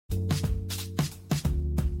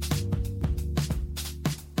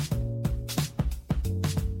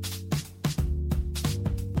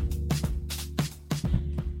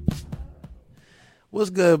What's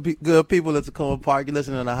good, good people at Tacoma Park? You're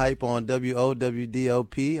listening to Hype on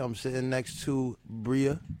WOWDOP. I'm sitting next to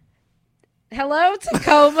Bria. Hello,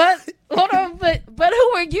 Tacoma. Hold on, but who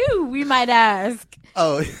are you? We might ask.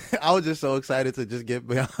 Oh, I was just so excited to just get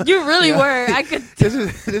beyond. You really were. I could. This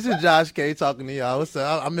is Josh K talking to y'all. What's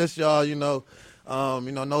up? I miss y'all. No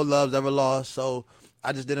love's ever lost. So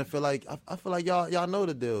I just didn't feel like I feel like y'all know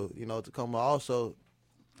the deal. Tacoma also.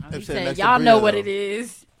 You say y'all know what it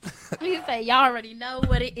is. You say y'all already know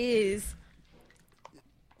what it is.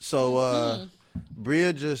 So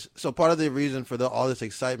Bria so part of the reason for all this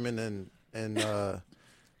excitement and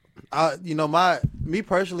me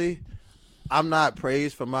personally, I'm not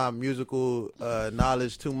praised for my musical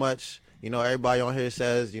knowledge too much. Everybody on here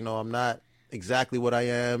says, I'm not exactly what I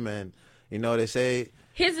am, and they say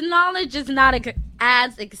his knowledge is not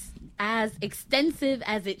as extensive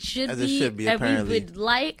as it should be, and we would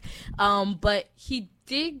like. But he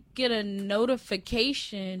did get a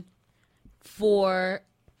notification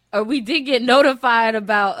we did get notified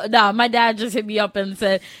about. No, my dad just hit me up and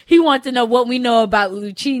said he wanted to know what we know about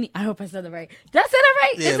Lucchini. I hope I said it right. Did I say that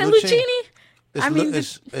right? Yeah, is it Lucchini?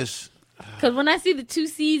 It's because when I see the two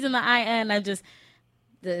C's and the IN, I just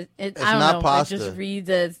it's I don't not know. pasta. It just reads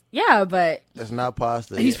as but it's not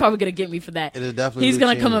pasta. He's probably gonna get me for that. It is definitely. He's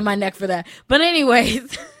gonna come in my neck for that. But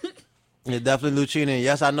anyways, it's definitely Lucchini.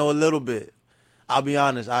 Yes, I know a little bit. I'll be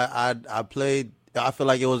honest. I played. I feel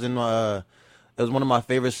like it was in it was one of my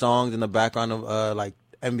favorite songs in the background of like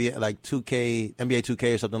NBA, like 2K, NBA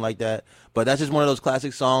 2K or something like that. But that's just one of those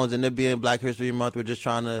classic songs. And it being Black History Month, we're just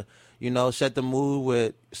trying to, set the mood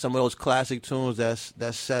with some of those classic tunes that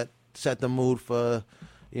set the mood for,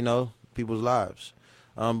 people's lives.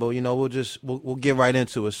 But we'll get right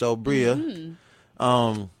into it. So Bria, do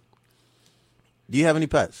you have any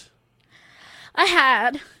pets? I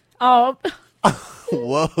had.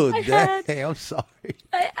 Whoa, dang, I'm sorry.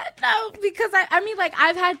 No, because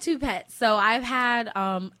I've had two pets. So I've had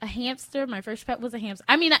a hamster. My first pet was a hamster.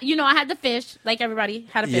 I had the fish, like everybody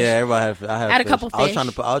had a fish. Yeah, everybody had a couple fish. I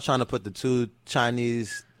was trying to put the two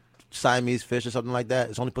Chinese Siamese fish or something like that.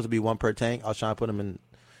 It's only supposed to be one per tank. I was trying to put them in.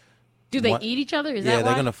 Do they eat each other? Is that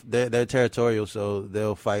why? They're territorial, so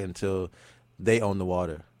they'll fight until they own the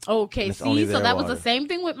water. Okay, see, so that was the same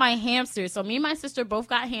thing with my hamsters. So me and my sister both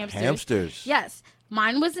got hamsters. Hamsters? Yes.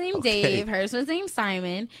 Mine was named Dave. Hers was named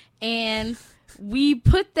Simon. And we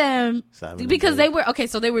put them because they were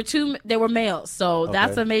they were males. So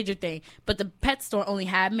that's a major thing. But the pet store only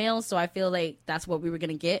had males, so I feel like that's what we were going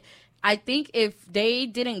to get. I think if they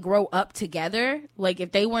didn't grow up together, like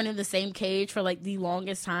if they weren't in the same cage for like the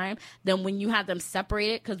longest time, then when you had them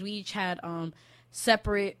separated, because we each had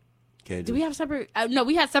separate cages. Do we have separate? No,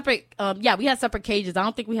 we had separate. We had separate cages. I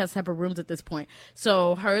don't think we had separate rooms at this point.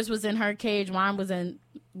 So hers was in her cage, mine was in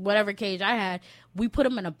whatever cage I had. We put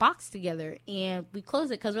them in a box together and we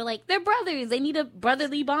closed it because we're like, they're brothers. They need a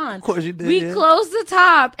brotherly bond. Of course you did. We closed the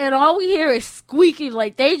top and all we hear is squeaking.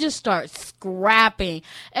 Like they just start scrapping.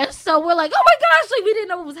 And so we're like, oh my gosh, like we didn't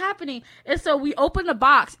know what was happening. And so we open the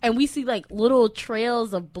box and we see like little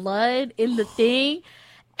trails of blood in the thing.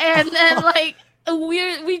 And then like, we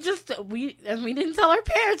didn't tell our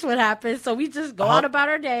parents what happened, so we just go on about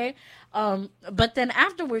our day. But then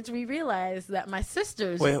afterwards, we realized that my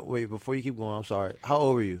sisters. Wait! Before you keep going, I'm sorry. How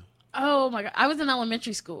old were you? Oh my god, I was in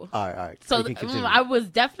elementary school. All right. So I was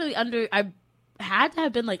definitely under. I had to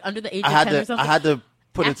have been like under the age of 10 or something. I had to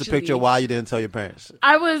put into picture why you didn't tell your parents.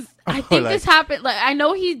 I think this happened. Like I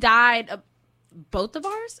know he died. Both of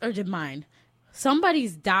ours, or did mine?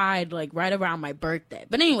 Somebody's died like right around my birthday.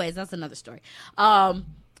 But anyways, that's another story.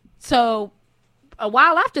 So a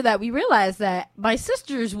while after that, we realized that my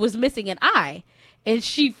sister's was missing an eye. And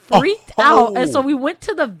she freaked out. And so we went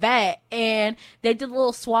to the vet and they did a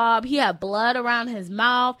little swab. He had blood around his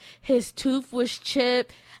mouth. His tooth was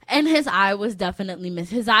chipped. And his eye was definitely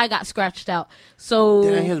missing. His eye got scratched out. So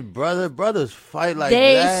dang, his brothers fight like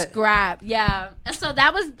that. They scrap, yeah. And so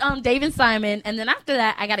that was Dave and Simon. And then after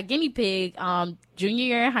that, I got a guinea pig junior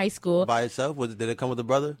year in high school. By itself? Did it come with a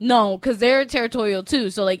brother? No, because they're territorial too.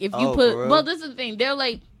 So like if you this is the thing.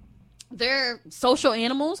 They're social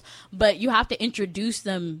animals, but you have to introduce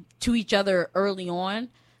them to each other early on.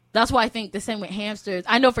 That's why I think the same with hamsters.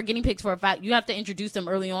 I know for guinea pigs for a fact, you have to introduce them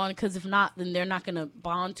early on because if not, then they're not going to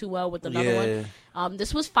bond too well with another one.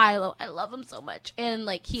 This was Philo. I love him so much. And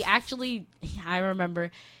like I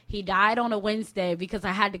remember he died on a Wednesday because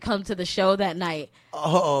I had to come to the show that night.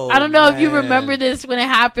 Oh, I don't know if you remember this when it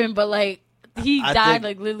happened, but like he died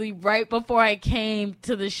like literally right before I came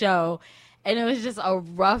to the show. and it was just a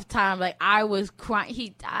rough time. Like, I was crying. He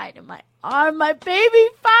died in my arm, my baby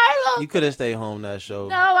Philo. You could have stayed home that show.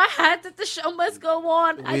 No, I had to. The show must go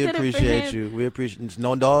on. We appreciate you. We appreciate.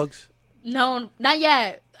 No dogs? No, not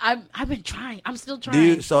yet. I've been trying. I'm still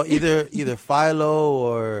trying. So either Philo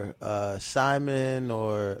or Simon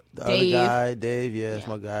or the Dave. other guy, Dave. Yeah, that's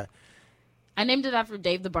my guy. I named it after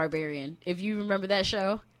Dave the Barbarian. If you remember that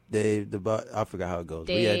show. Dave I forgot how it goes.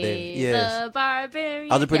 Dave, but yeah, Dave. Yes. The Barbarian.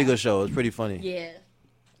 That was a pretty good show. It was pretty funny.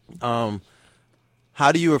 Yeah.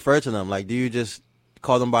 How do you refer to them? Like, do you just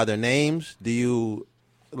call them by their names? Do you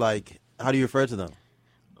how do you refer to them?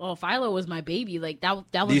 Oh, Philo was my baby. Like that was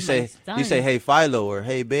do you say, my son. Do you say hey Philo or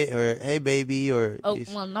hey baby or? Oh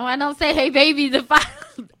well, no, I don't say hey baby. The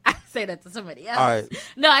Philo. I say that to somebody else. All right.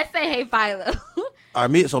 No, I say hey Philo. All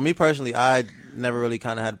right, me personally, I never really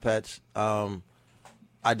kind of had pets.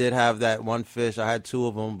 I did have that one fish. I had two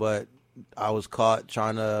of them, but I was caught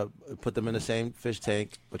trying to put them in the same fish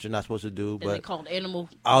tank, which you're not supposed to do. But they called animal.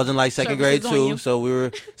 I was in like second grade too, so we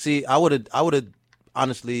were. See, I would have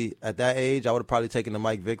honestly at that age, I would have probably taken the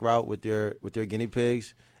Mike Vick route with your guinea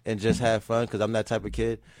pigs and just had fun because I'm that type of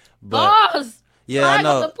kid. But Boss, yeah, I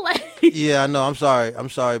know. Yeah, I know. I'm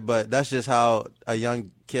sorry, but that's just how a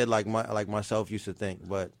young kid like myself used to think.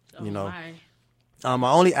 But you know, I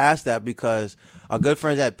only asked that because our good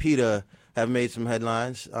friends at PETA have made some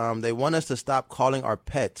headlines. They want us to stop calling our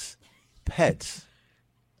pets.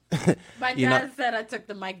 My dad said I took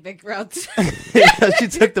the Mike Vick route. She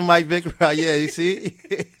took the Mike Vick route. Yeah, you see.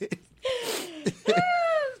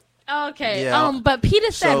 Okay. Yeah. But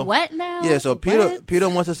PETA said what now? Yeah. So PETA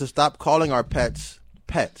wants us to stop calling our pets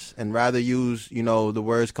and rather use the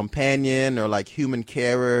words companion or like human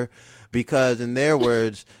carer. Because in their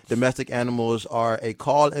words, domestic animals are a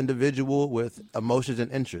call individual with emotions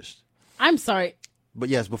and interests. I'm sorry. But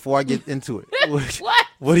yes, before I get into it, what?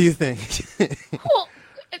 What do you think?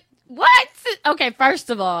 What? Okay, first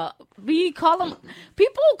of all, we call them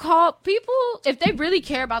people if they really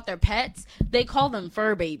care about their pets, they call them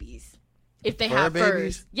fur babies. If they have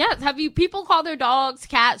furs. Yes, people call their dogs,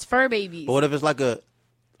 cats fur babies. But what if it's like a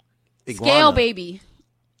iguana? Scale baby.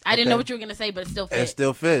 I didn't know what you were going to say, but it still fits. It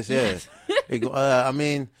still fits, yeah. I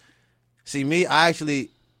mean, see, me,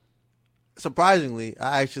 surprisingly,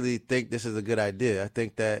 I actually think this is a good idea. I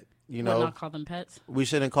think that, not call them pets? We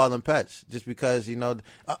shouldn't call them pets just because,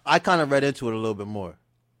 I kind of read into it a little bit more.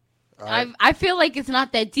 Right? I feel like it's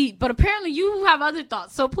not that deep, but apparently you have other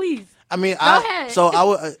thoughts, so please. I mean, go ahead. So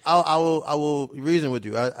I will reason with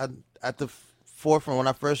you. I at the forefront, when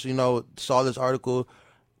I first, saw this article,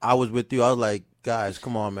 I was with you. I was like, guys,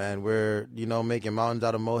 come on, man. We're, making mountains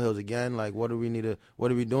out of molehills again. Like, what are we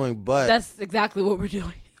doing? But that's exactly what we're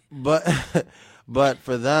doing. But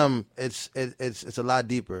for them, it's a lot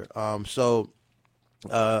deeper. So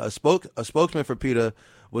a spokesman for PETA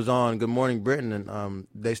was on Good Morning Britain, and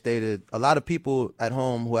they stated a lot of people at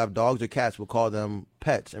home who have dogs or cats will call them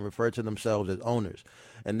pets and refer to themselves as owners.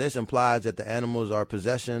 And this implies that the animals are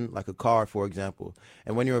possession, like a car, for example.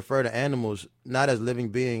 And when you refer to animals not as living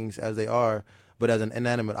beings as they are, but as an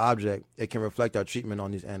inanimate object, it can reflect our treatment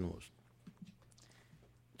on these animals.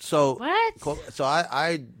 So what? So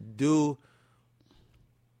I do.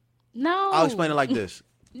 No. I'll explain it like this.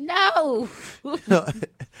 No.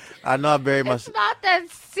 I know I very much. It's not that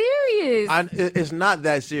serious. It's not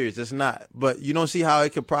that serious. It's not. But you don't see how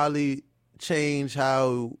it could probably change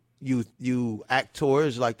how you act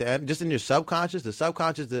towards just in your subconscious. The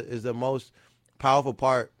subconscious is the most powerful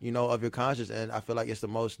part, of your conscious, and I feel like it's the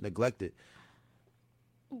most neglected.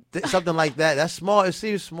 Something like that. That's small. It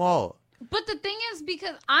seems small. But the thing is,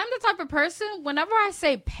 because I'm the type of person, whenever I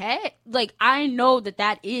say pet, like, I know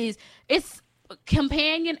that it's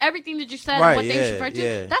companion, everything that you said, right, and what they refer to,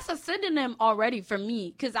 yeah. that's a synonym already for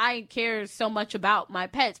me, because I care so much about my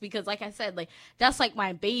pets, because like I said, like, that's like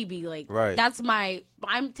my baby, like, right.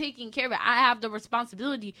 I'm taking care of it. I have the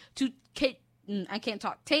responsibility to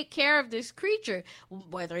take care of this creature,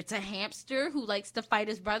 whether it's a hamster who likes to fight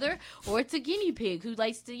his brother, or it's a guinea pig who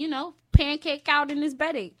likes to, pancake out in his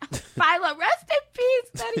bedding. Philo, rest in peace,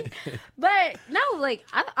 buddy. But no, like,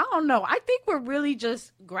 I don't know. I think we're really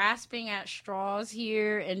just grasping at straws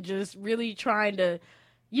here and just really trying to,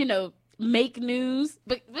 make news.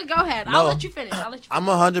 But go ahead. No, I'll let you finish. I'm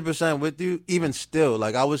 100% with you. Even still,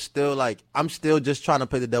 like, I'm still just trying to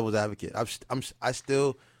play the devil's advocate. I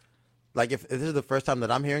still. Like, if this is the first time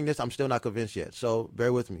that I'm hearing this, I'm still not convinced yet. So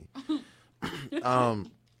bear with me.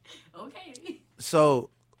 Okay. So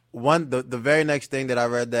the very next thing that I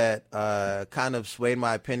read that kind of swayed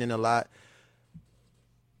my opinion a lot.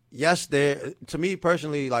 Yes, to me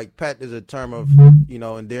personally, like, pet is a term of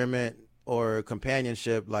endearment. or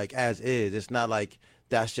companionship like as is. It's not like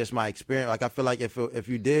that's just my experience. Like I feel like if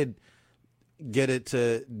you did get it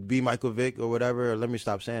to be Michael Vick or whatever, or let me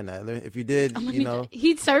stop saying that. If you did, you know,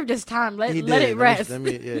 he served his time. Let it rest.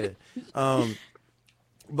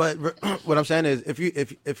 But what I'm saying is, if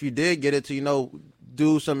you did get it to, you know,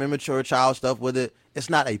 do some immature child stuff with it, it's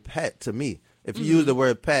not a pet to me. If you use the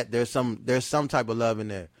word pet, there's some type of love in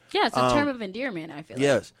there. Yeah, it's a term of endearment, I feel like.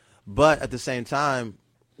 Yes. But at the same time,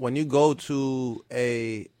 when you go to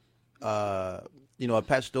a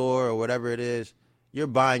pet store or whatever it is, you're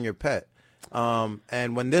buying your pet.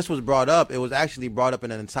 And when this was brought up, it was actually brought up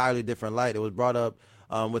in an entirely different light. It was brought up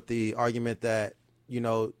with the argument that, you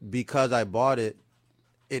know, because I bought it,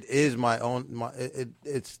 it is my own.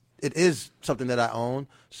 It is something that I own.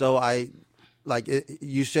 So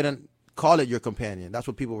you shouldn't call it your companion. That's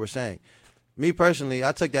what people were saying. Me personally,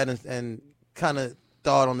 I took that and kind of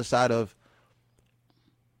thought on the side of,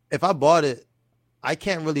 if I bought it, I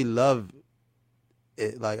can't really love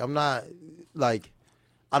it. Like, I'm not, like,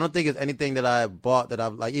 I don't think it's anything that I bought that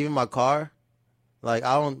I've, like, even my car, like,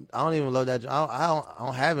 I don't even love that. I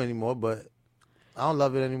don't have it anymore, but I don't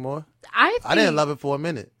love it anymore. I didn't love it for a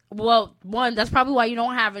minute. Well, one, that's probably why you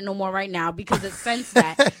don't have it no more right now, because it sensed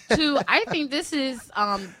that. Two, I think this is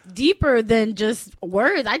deeper than just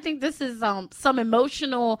words. I think this is some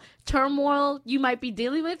emotional turmoil you might be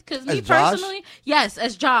dealing with. Because me personally, yes,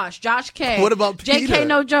 as Josh K. What about Peter? JK,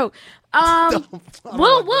 no joke.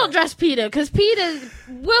 We'll address Peter, because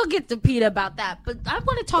we'll get to Peter about that. But I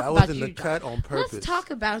want to talk about you. That was in the cut on purpose. Let's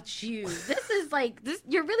talk about you. This is like this.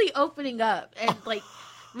 You're really opening up and like.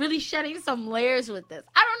 Really shedding some layers with this.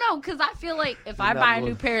 I don't know, because I feel like if I buy a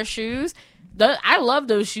new pair of shoes, I love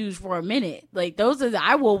those shoes for a minute. Like, those are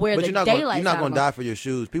I will wear the daylight. You're not going to die for your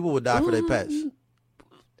shoes. People would die for their pets.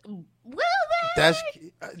 Will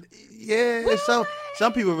they?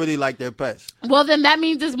 Some people really like their pets. Well, then that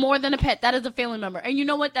means it's more than a pet. That is a family member. And you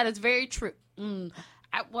know what? That is very true.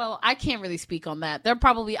 I can't really speak on that.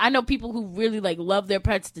 I know people who really like love their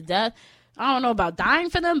pets to death. I don't know about dying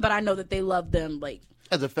for them, but I know that they love them like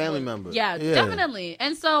as a family member. Yeah, definitely.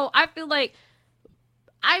 And so I feel like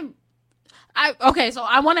okay, so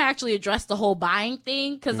I want to actually address the whole buying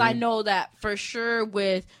thing, because I know that for sure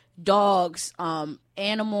with dogs,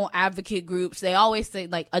 animal advocate groups, they always say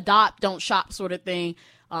like adopt, don't shop sort of thing,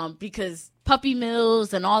 because puppy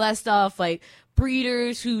mills and all that stuff, like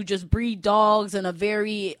breeders who just breed dogs in a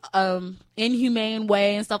very inhumane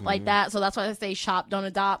way and stuff like that. So that's why I say shop, don't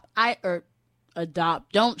adopt.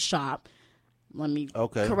 Adopt, don't shop. Let me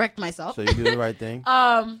correct myself. So you do the right thing.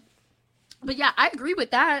 But yeah, I agree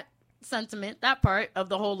with that sentiment, that part of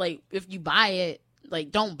the whole, like, if you buy it, like,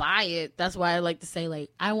 don't buy it. That's why I like to say, like,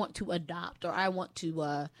 I want to adopt, or I want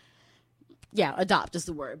to, adopt is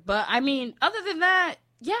the word. But I mean, other than that,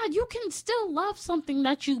 yeah, you can still love something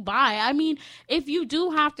that you buy. I mean, if you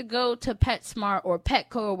do have to go to PetSmart or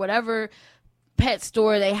Petco or whatever pet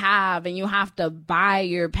store they have, and you have to buy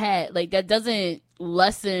your pet, like, that doesn't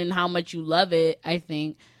lessen how much you love it, I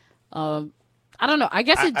think. I don't know. I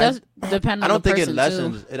guess it does depend on the person, I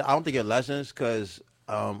don't think it lessens, because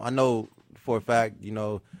I know for a fact, you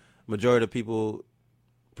know, majority of people,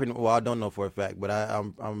 I don't know for a fact, but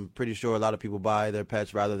I'm pretty sure a lot of people buy their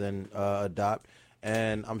pets rather than adopt.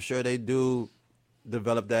 And I'm sure they do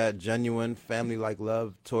develop that genuine family-like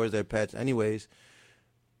love towards their pets anyways.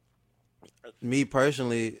 Me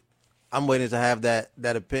personally, I'm waiting to have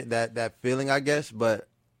that feeling, I guess, but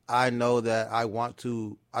I know that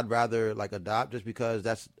I'd rather like adopt, just because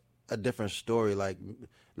that's a different story. Like,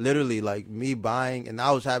 literally, like me buying, and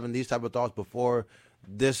I was having these type of thoughts before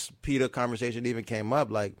this PETA conversation even came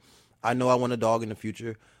up. Like, I know I want a dog in the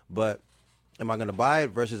future, but am I going to buy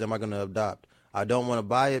it versus am I going to adopt? I don't want to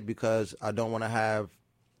buy it because I don't want to have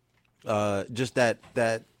just that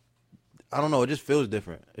I don't know, it just feels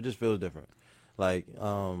different. Like,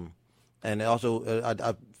 and also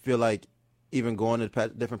I feel like even going to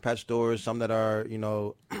different pet stores, some that are, you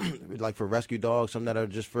know, like for rescue dogs, some that are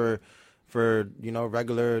just for you know,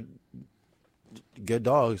 regular good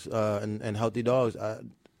dogs and healthy dogs.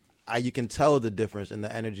 You can tell the difference in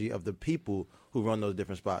the energy of the people who run those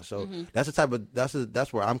different spots. So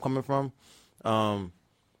that's where I'm coming from. I'm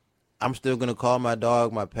still gonna call my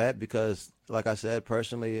dog my pet because, like I said,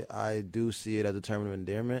 personally, I do see it as a term of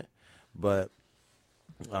endearment. But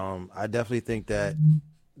I definitely think that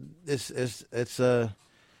it's a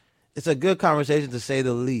good conversation, to say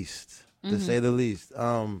the least.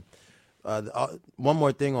 One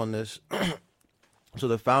more thing on this. So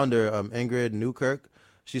the founder, Ingrid Newkirk,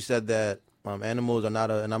 she said that animals are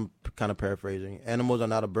not and I'm kind of paraphrasing, animals are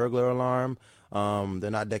not a burglar alarm.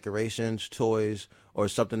 They're not decorations, toys, or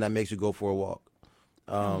something that makes you go for a walk.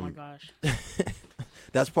 Oh my gosh.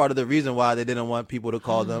 That's part of the reason why they didn't want people to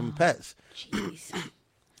call them pets. Jeez.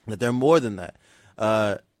 That they're more than that.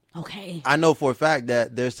 Okay. I know for a fact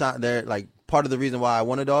that they're like part of the reason why I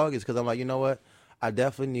want a dog is because I'm like, you know what? I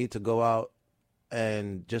definitely need to go out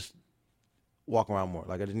and just walk around more.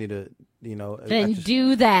 Like I just need to, Then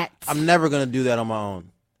do that. I'm never gonna do that on my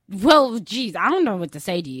own. Well, geez, I don't know what to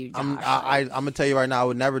say to you, Josh. I'm gonna tell you right now, I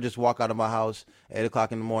would never just walk out of my house at 8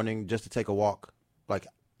 o'clock in the morning just to take a walk. Like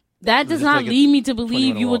that does not lead me to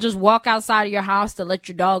believe you will just walk outside of your house to let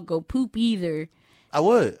your dog go poop either. I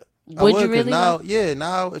would. Would you really?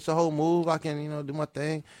 Now it's a whole move. I can, do my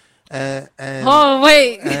thing, and oh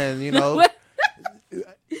wait, and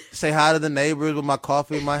say hi to the neighbors with my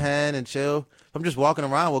coffee in my hand and chill. I'm just walking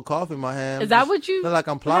around with coffee in my hand. Is that what you? Look like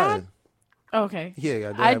I'm plotting. Okay.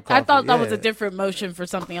 Yeah, I thought that was a different motion for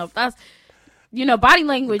something else. That's body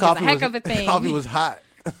language is a heck of a thing. Coffee was hot.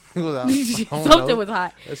 Something was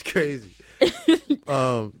hot. That's crazy.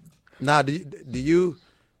 Now, do you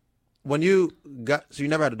when you got so you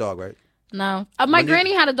never had a dog, right? No, my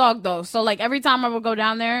granny had a dog though. So like every time I would go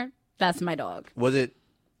down there, that's my dog.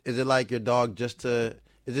 Is it like your dog just to?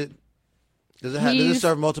 Does it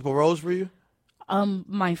serve multiple roles for you?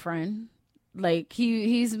 My friend. Like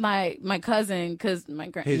he's my cousin because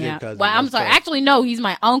my your cousin. Well, I'm sorry. Actually, no, he's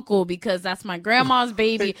my uncle because that's my grandma's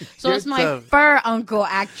baby. So it's my fur uncle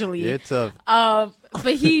actually. You're tough.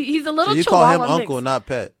 But he's a little. So you call him uncle, not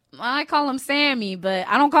pet. I call him Sammy, but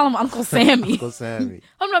I don't call him Uncle Sammy. Uncle Sammy.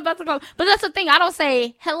 I'm not about to call him. But that's the thing. I don't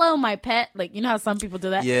say hello, my pet. Like you know how some people do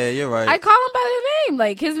that. Yeah, you're right. I call him by his name.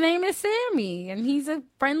 Like his name is Sammy, and he's a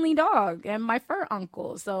friendly dog, and my fur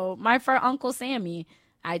uncle. So my fur uncle Sammy.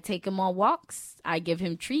 I take him on walks. I give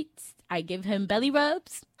him treats. I give him belly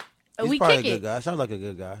rubs. He's probably a good guy. Sounds like a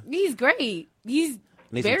good guy. He's great. He's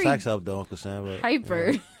needs very some tax help though, Uncle Sam. But,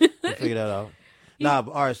 hyper. We'll figure that out.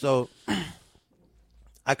 All right. So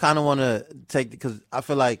I kind of want to take because I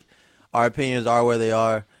feel like our opinions are where they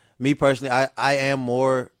are. Me personally, I am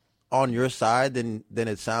more on your side than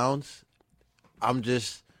it sounds. I'm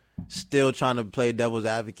just still trying to play devil's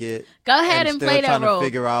advocate. Go ahead and play that role. Still trying to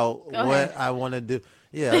figure out what I want to do.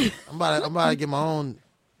 Yeah, I'm about to get my own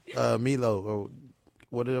Milo or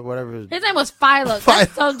whatever. His name was Philo.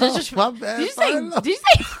 That's so disrespectful. My bad. Did you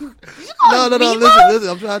say? No. Listen.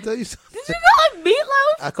 I'm trying to tell you something. Did you call him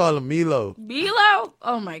Milo? I call him Milo. Milo?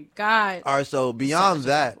 Oh my god. All right. So beyond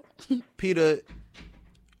that, Peter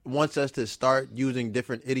wants us to start using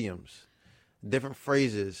different idioms, different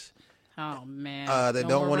phrases. Oh man. They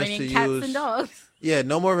don't want us to cats use. And dogs. Yeah,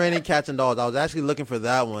 no more raining cats and dogs. I was actually looking for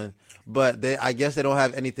that one, but I guess they don't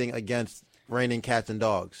have anything against raining cats and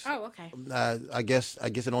dogs. Oh, okay. I guess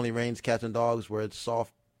it only rains cats and dogs where it's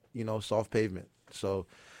soft, soft pavement. So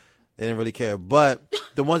they didn't really care. But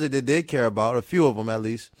the ones that they did care about, a few of them at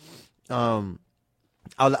least.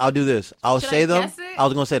 I'll do this. Should say them. Guess it? I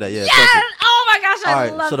was gonna say that. Yeah. Yes! Oh my gosh! All I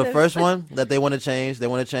right. love So this. the first one that they want to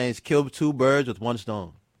change, kill two birds with one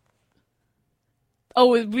stone.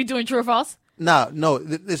 Oh, are we doing true or false? No,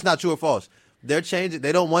 it's not true or false. They're changing.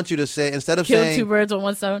 They don't want you to say instead of kill saying two birds with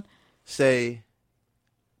one stone. Say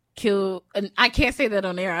kill. And I can't say that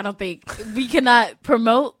on air. I don't think we cannot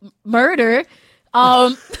promote murder.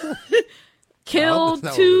 Kill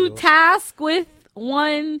two tasks with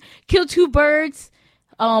one. Kill two birds.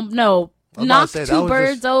 No, knock two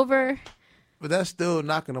birds over. But that's still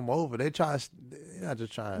knocking them over. They're not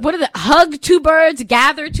just trying. What are the hug two birds?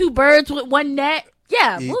 Gather two birds with one net.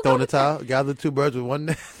 Yeah, you throw the towel. Gather two birds with one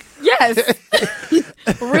net. Yes.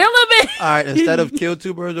 Reel them in. All right. Instead of kill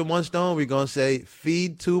two birds with one stone, we're gonna say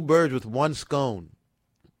feed two birds with one scone.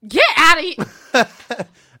 Get out of here. I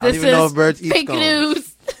don't even know if birds eat fake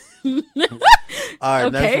scones. News. All right.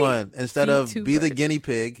 Okay. Next one. Instead Feed of two be the birds. guinea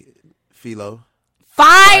pig, Philo.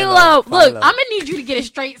 Philo. Look, I'm gonna need you to get it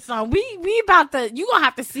straight, son. We about to. You gonna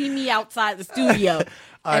have to see me outside the studio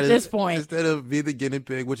at this point. Instead of be the guinea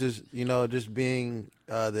pig, which is just being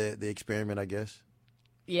the experiment, I guess.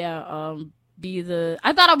 Yeah. Be the.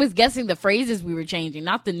 I thought I was guessing the phrases we were changing,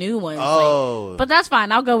 not the new ones. Oh. But that's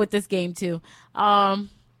fine. I'll go with this game too.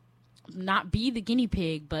 Not be the guinea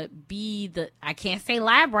pig, but be the. I can't say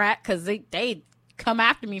lab rat because they come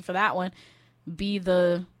after me for that one. Be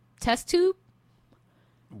the test tube.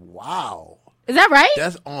 Wow. Is that right?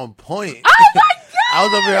 That's on point. Oh my god! I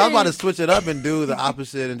was over here. I was about to switch it up and do the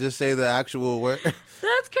opposite and just say the actual word.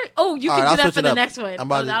 That's crazy. Oh, you can do that for the next one.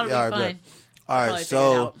 That'll be fun. All right,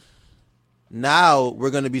 so now we're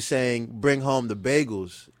going to be saying bring home the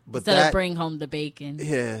bagels. But Instead of bring home the bacon.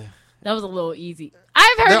 Yeah. That was a little easy. I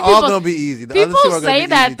I've heard they're all gonna be easy. The people other two are say be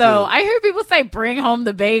that though. Too. I heard people say bring home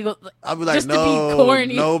the bagel. I'll be like, just no, to be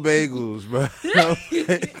corny. no bagels, bro. No,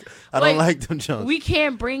 I don't like them junk. We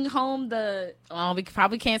can't bring home the. Well, we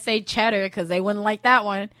probably can't say cheddar because they wouldn't like that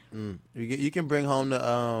one. You can bring home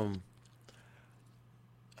the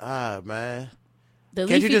man. The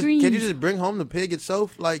Can't leafy greens. you just bring home the pig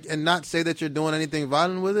itself, like, and not say that you're doing anything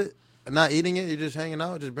violent with it, and not eating it? You're just hanging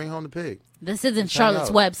out. Just bring home the pig. This isn't Charlotte's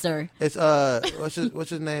Web, sir. It's what's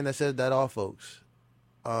his name that said that all folks.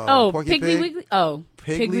 Piggly Wiggly. Oh,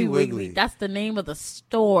 Piggly Wiggly. That's the name of the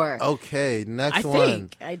store. Okay, next one. I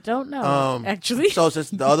think. I don't know. Actually, so since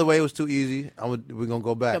the other way was too easy, we're gonna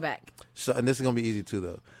go back. Go back. So, and this is gonna be easy too,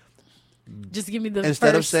 though. Just give me the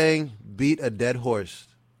instead of saying beat a dead horse.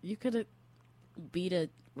 You could have beat a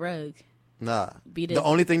rug. Nah. The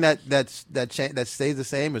only thing that stays the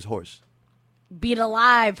same is horse. Beat a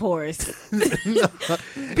live horse.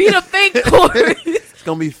 Beat a fake horse. It's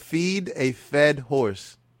gonna be feed a fed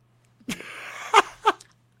horse.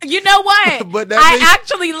 You know what? But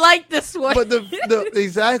actually like this one. But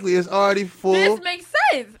exactly, it's already full. This makes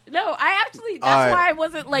sense. No, I actually. That's why I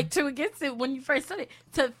wasn't like too against it when you first said it.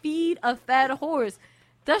 To feed a fed horse.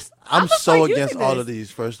 I'm so against all of these.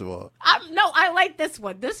 First of all, I like this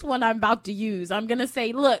one. This one I'm about to use. I'm gonna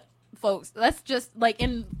say, look, folks, let's just like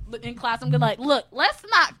in class. I'm gonna look, let's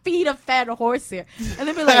not feed a fed horse here, and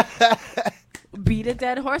then be like, beat a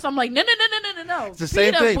dead horse. I'm like, no. It's the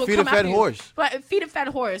same thing. Feed a fed horse. But feed a fed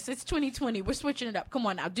horse. It's 2020. We're switching it up. Come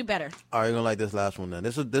on now, do better. All right, you're gonna like this last one then.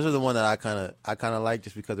 This is the one that I kind of like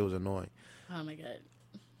just because it was annoying. Oh my god.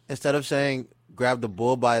 Instead of saying grab the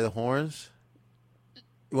bull by the horns.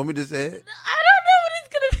 You want me to say it? I don't know what it's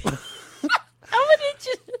gonna be. I'm gonna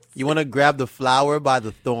just. You want to grab the flower by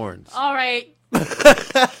the thorns. All right.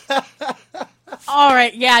 All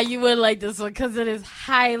right. Yeah, you would like this one because it is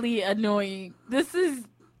highly annoying. This is.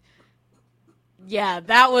 Yeah,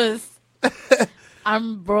 that was.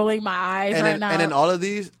 I'm rolling my eyes right now. And in all of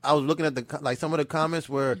these, I was looking at some of the comments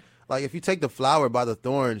where, like, if you take the flower by the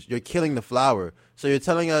thorns, you're killing the flower. So you're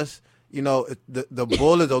telling us. You know, the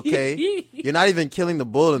bull is okay. You're not even killing the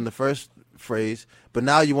bull in the first phrase, but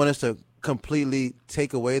now you want us to completely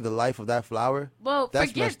take away the life of that flower? Well,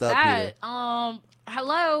 that's messed up. That.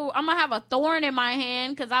 Hello, I'm gonna have a thorn in my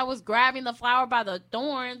hand because I was grabbing the flower by the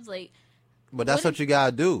thorns. But that's what you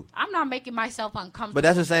gotta do. I'm not making myself uncomfortable. But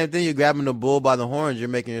that's the same thing. You're grabbing the bull by the horns. You're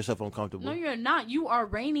making yourself uncomfortable. No, you're not. You are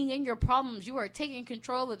reining in your problems. You are taking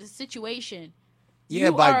control of the situation.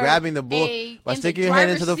 Yeah, by grabbing the bull, by sticking your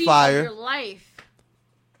hand into the fire. Your life.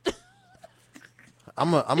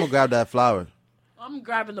 I'm gonna grab that flower. I'm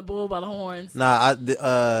grabbing the bull by the horns. Nah,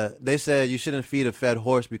 they said you shouldn't feed a fed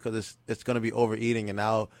horse because it's gonna be overeating, and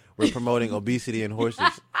now we're promoting obesity in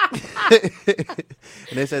horses. And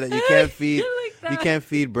they said that you can't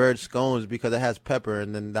feed birds scones because it has pepper,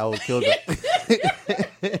 and then that will kill them.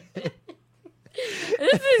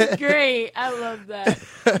 This is great. I love that.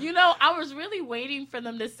 I was really waiting for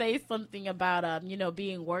them to say something about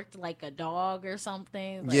being worked like a dog or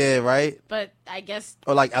something. Yeah, right. But I guess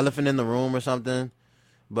or like elephant in the room or something.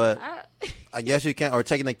 But I guess you can't. Or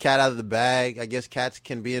taking the cat out of the bag. I guess cats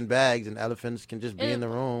can be in bags and elephants can just be in the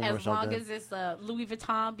room or something. As long as it's Louis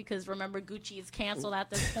Vuitton, because remember Gucci is canceled at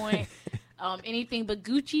this point. Anything but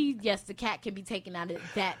Gucci, yes, the cat can be taken out of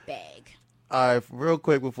that bag. All right, real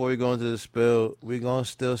quick before we go into the spill, we're going to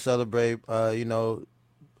still celebrate,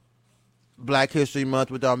 Black History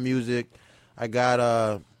Month with our music. I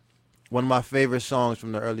got one of my favorite songs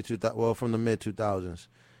from the from the mid-2000s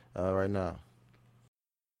right now.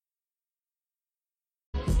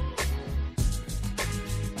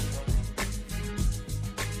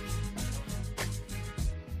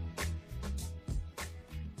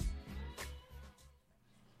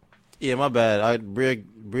 Yeah, my bad. Bria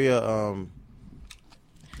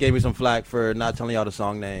gave me some flack for not telling y'all the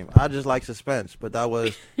song name. I just like suspense, but that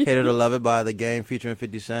was Hate It or Love It by The Game featuring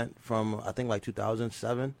 50 Cent from, I think,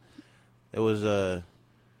 2007. It was, that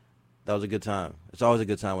was a good time. It's always a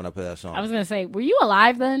good time when I play that song. I was going to say, were you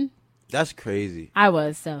alive then? That's crazy. I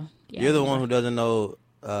was, so. Yeah, you're the one who doesn't know,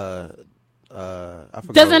 I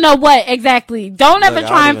forgot. Doesn't know what exactly. Don't ever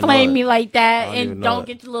try and flame me like that, and don't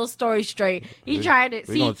get the little story straight. He tried it.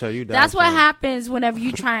 See, gonna tell you that's what happens whenever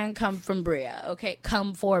you try and come from Bria. Okay,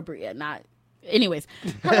 come for Bria, not. Anyways,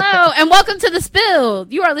 hello and welcome to The Spill.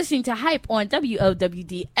 You are listening to Hype on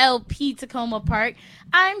WOWD-LP Tacoma Park.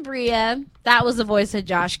 I'm Bria. That was the voice of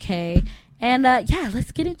Josh K. And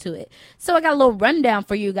let's get into it. So I got a little rundown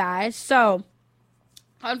for you guys. So.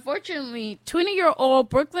 Unfortunately, 20-year-old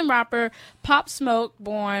Brooklyn rapper Pop Smoke,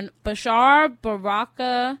 born Bashar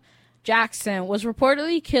Baraka Jackson was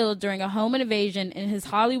reportedly killed during a home invasion in his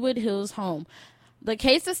Hollywood Hills home. The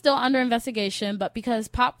case is still under investigation, but because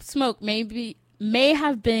Pop Smoke may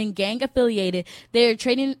have been gang affiliated, they are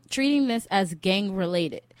treating this as gang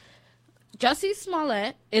related. Jussie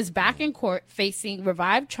Smollett is back in court facing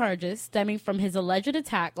revived charges stemming from his alleged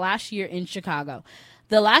attack last year in Chicago.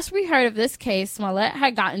 The last we heard of this case, Smollett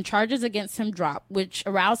had gotten charges against him dropped, which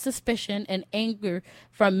aroused suspicion and anger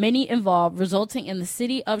from many involved, resulting in the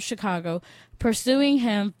city of Chicago pursuing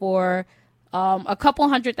him for a couple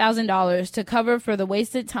 $100,000 to cover for the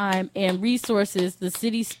wasted time and resources the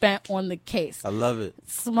city spent on the case. I love it.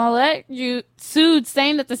 Smollett sued,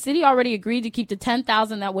 saying that the city already agreed to keep the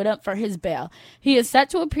 $10,000 that went up for his bail. He is set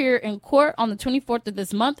to appear in court on the 24th of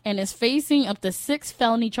this month and is facing up to 6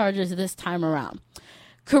 felony charges this time around.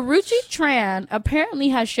 Karrueche Tran apparently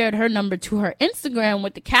has shared her number to her Instagram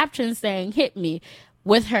with the caption saying, "Hit me,"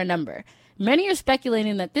 with her number. Many are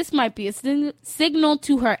speculating that this might be a signal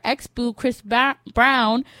to her ex-boo, Chris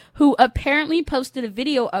Brown, who apparently posted a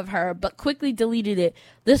video of her but quickly deleted it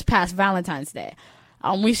this past Valentine's Day.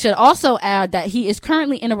 We should also add that he is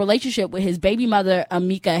currently in a relationship with his baby mother,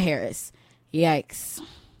 Amika Harris. Yikes.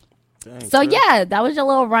 Dang, so, yeah, that was your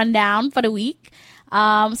little rundown for the week.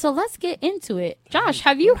 So let's get into it. Josh,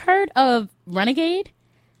 have you heard of Renegade?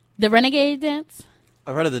 The Renegade dance?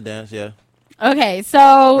 I've heard of the dance, yeah. Okay,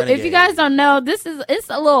 so Renegade. If you guys don't know, it's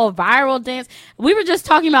a little viral dance. We were just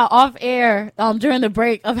talking about off air during the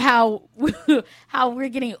break of how we're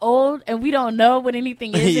getting old and we don't know what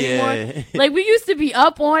anything is anymore. Like we used to be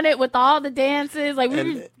up on it with all the dances. Like we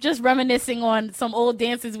were just reminiscing on some old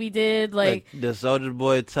dances we did. Like the Soulja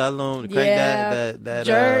Boy, Tell 'Em, that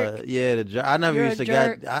jerk. The jerk. I never used to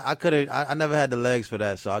get. I couldn't. I never had the legs for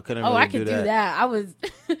that, so I couldn't. Really I could do that. I was.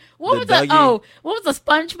 What was the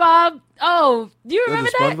SpongeBob? Oh, do you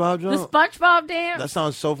remember that? The SpongeBob dance? That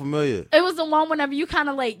sounds so familiar. It was the one whenever you kind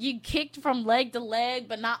of like, you kicked from leg to leg,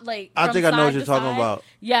 but not like I think I know what you're talking about.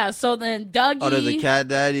 Yeah, so then Dougie. Oh, there's a Cat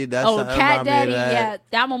Daddy. Cat Daddy, yeah.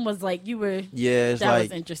 That one was like, you were. Yeah, that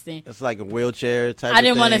was interesting. It's like a wheelchair type I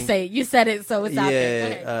didn't want to say it. You said it, so it's out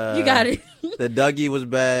there. Okay. You got it. The Dougie was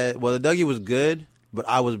bad. Well, the Dougie was good, but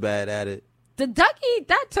I was bad at it. The Dougie,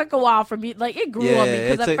 that took a while for me. Like, it grew on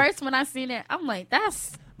me. Because at first when I seen it, I'm like,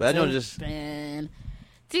 that's... But I don't just...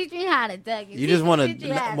 Teach me how to Dougie. You just want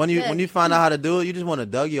to... When you find out how to do it, you just want to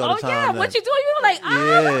Dougie all the time. Oh, yeah. What you do, you were like,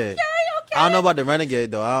 okay. I don't know about the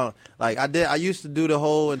Renegade, though. I used to do the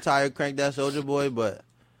whole entire Crank That Soulja Boy, but...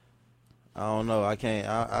 I don't know. I can't.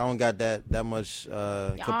 I don't got that much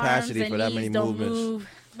capacity for that many movements. Move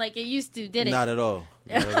like it used to, did it? Not at all.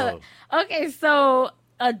 Not at all. Okay, so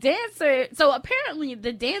a dancer. So apparently,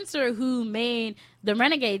 the dancer who made the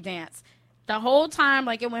Renegade dance, the whole time,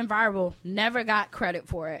 like it went viral, never got credit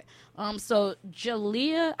for it. So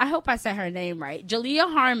Jalea, I hope I said her name right.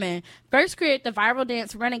 Jalea Harmon first created the viral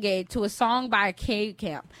dance Renegade to a song by Cave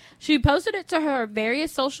Camp. She posted it to her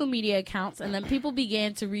various social media accounts, and then people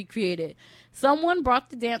began to recreate it. Someone brought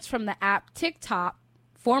the dance from the app TikTok,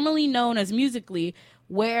 formerly known as Musical.ly,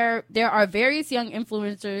 where there are various young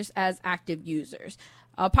influencers as active users.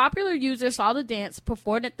 A popular user saw the dance,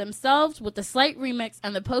 performed it themselves with a slight remix,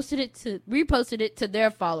 and then reposted it to their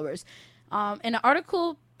followers. In an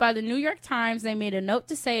article by the New York Times, they made a note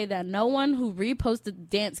to say that no one who reposted the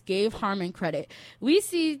dance gave Harmon credit. We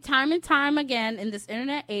see time and time again in this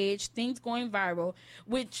internet age things going viral,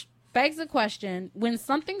 which begs the question, when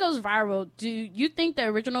something goes viral, do you think the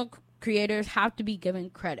original creators have to be given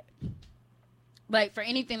credit? Like for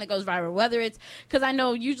anything that goes viral, whether it's because I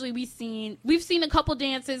know usually we've seen a couple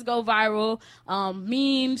dances go viral,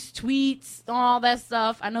 memes, tweets, all that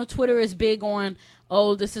stuff. I know Twitter is big on,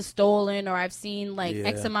 oh, this is stolen, or I've seen like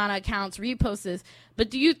X amount of accounts repost this. But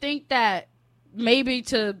do you think that maybe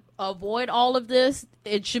to avoid all of this,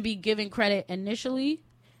 it should be given credit initially?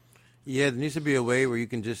 Yeah, there needs to be a way where you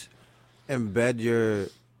can just embed your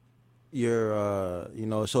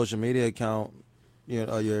social media account,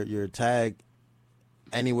 your tag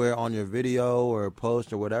anywhere on your video or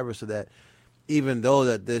post or whatever, so that even though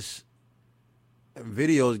that this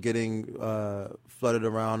video is getting flooded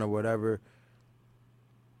around or whatever,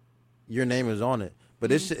 your name is on it.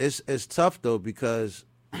 But it's tough though, because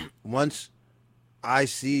once I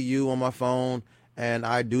see you on my phone and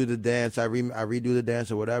I do the dance, I redo the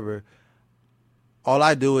dance or whatever, all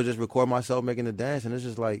I do is just record myself making the dance, and it's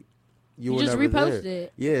just like you were just never repost there.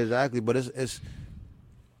 it. Yeah, exactly. But it's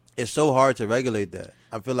so hard to regulate that.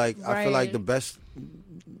 I feel like the best,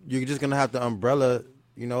 you're just gonna have to umbrella,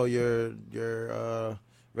 your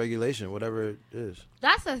regulation, whatever it is.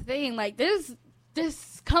 That's the thing. Like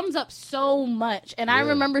this comes up so much, and I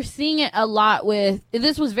remember seeing it a lot with,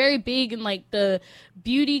 this was very big in like the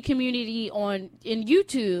beauty community in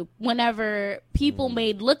YouTube, whenever people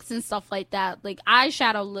made looks and stuff like that, like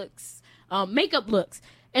eyeshadow looks, makeup looks,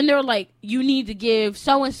 and they were like, you need to give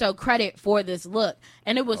so and so credit for this look,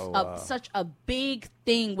 and it was such a big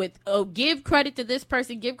thing with, give credit to this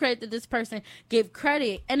person, give credit to this person, give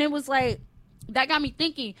credit, and it was like, that got me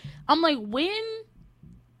thinking. I'm like,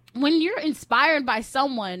 when you're inspired by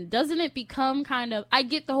someone, doesn't it become kind of, I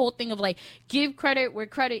get the whole thing of like, give credit where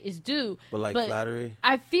credit is due. But flattery?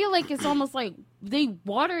 I feel like it's almost like they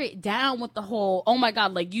water it down with the whole, oh my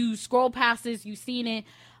God, like you scroll past this, you've seen it.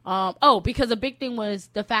 Because a big thing was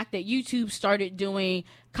the fact that YouTube started doing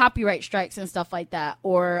copyright strikes and stuff like that.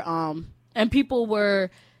 And people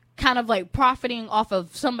were kind of like profiting off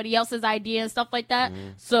of somebody else's idea and stuff like that.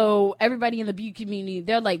 So everybody in the beauty community,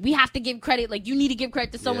 they're like, we have to give credit. Like, you need to give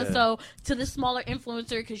credit to so-and-so, to the smaller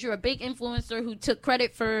influencer, because you're a big influencer who took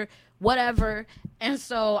credit for whatever. And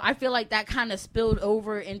so I feel like that kind of spilled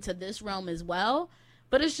over into this realm as well.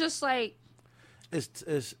 But it's just like, it's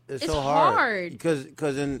so hard.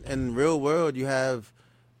 Because in real world, you have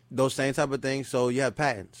those same type of things. So you have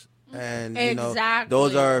patents. And, you know,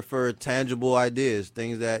 those are for tangible ideas,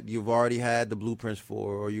 things that you've already had the blueprints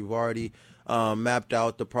for, or you've already mapped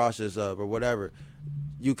out the process of, or whatever.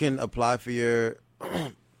 You can apply for your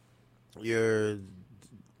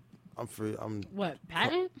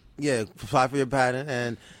patent? Yeah, apply for your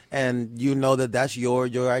patent, and you know that's your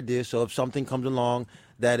idea. So if something comes along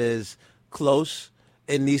that is close,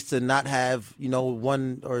 it needs to not have, you know,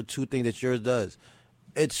 one or two things that yours does.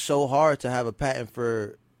 It's so hard to have a patent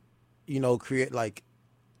for, you know, create like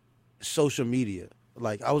social media.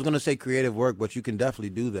 Like, I was gonna say creative work, but you can definitely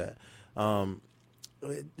do that.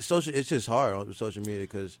 It's just hard on social media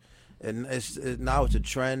because now it's a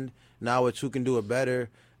trend. Now it's who can do it better.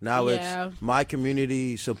 Now it's my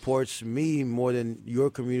community supports me more than your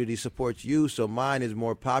community supports you, so mine is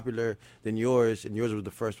more popular than yours, and yours was the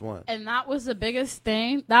first one. And that was the biggest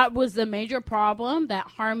thing. That was the major problem that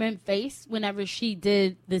Harmon faced whenever she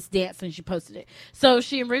did this dance and she posted it. So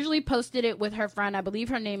she originally posted it with her friend, I believe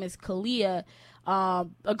her name is Kalia, a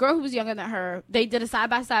girl who was younger than her. They did a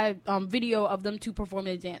side-by-side video of them two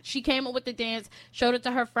performing the dance. She came up with the dance, showed it to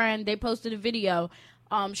her friend, they posted a video.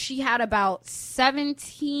 She had about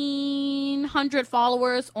 1,700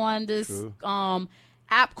 followers on this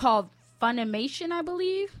app called Funimation, I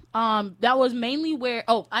believe. That was mainly where,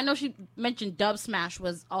 I know she mentioned Dub Smash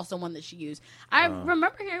was also one that she used. I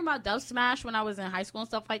remember hearing about Dub Smash when I was in high school and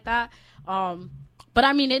stuff like that. But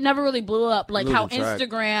I mean, it never really blew up like how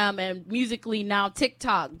Instagram and Musical.ly, now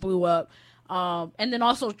TikTok blew up. And then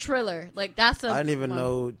also Triller. Like, I didn't even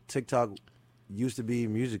know TikTok used to be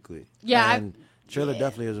Musical.ly. Yeah, Triller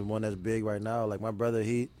definitely is one that's big right now. Like, my brother,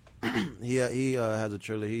 he has a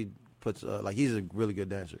Triller. He puts he's a really good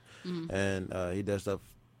dancer, and he does stuff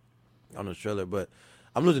on the Triller. But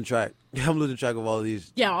I'm losing track. I'm losing track of all of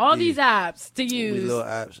these. Yeah, all these apps to use. These little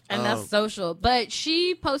apps, and that's social. But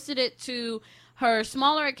she posted it to her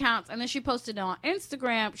smaller accounts, and then she posted it on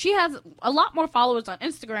Instagram. She has a lot more followers on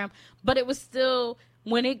Instagram, but it was still,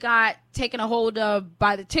 when it got taken a hold of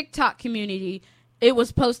by the TikTok community, it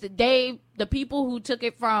was posted. The people who took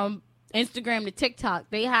it from Instagram to TikTok,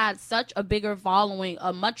 they had such a bigger following,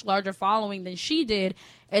 a much larger following than she did,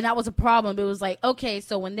 and that was a problem. It was like, okay,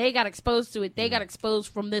 so when they got exposed to it, they got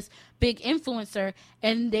exposed from this big influencer,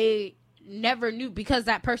 and they never knew, because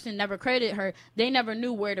that person never credited her, they never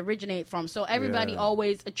knew where it originated from. So everybody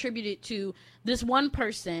always attributed to this one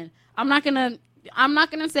person. I'm not gonna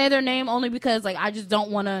say their name, only because, like, I just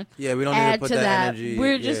don't want to we don't add need to put to that. Energy.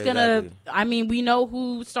 We're just gonna. I mean, we know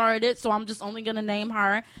who started it, so I'm just only gonna name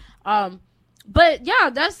her. But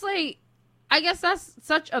yeah, that's like, I guess that's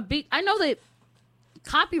such a big. I know that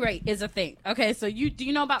copyright is a thing. Okay, so do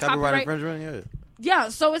you know about copyright infringement? Yeah.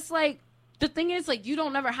 So it's like, the thing is, like, you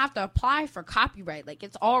don't ever have to apply for copyright. Like,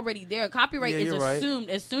 it's already there. Copyright is assumed.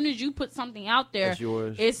 Right. As soon as you put something out there,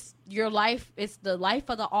 it's your life. It's the life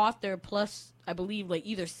of the author plus, I believe, like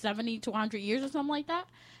either 70 to 100 years or something like that.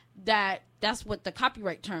 That's what the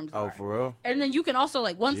copyright terms are. Oh, for real? And then you can also,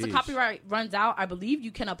 like, once the copyright runs out, I believe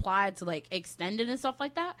you can apply to, like, extend it and stuff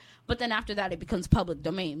like that. But then after that, it becomes public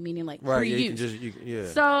domain, meaning, like, free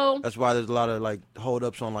use. So that's why there's a lot of, like,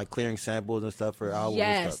 holdups on, like, clearing samples and stuff for albums.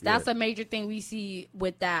 Yes, and stuff. That's a major thing we see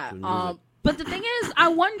with that. But the thing is, I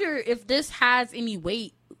wonder if this has any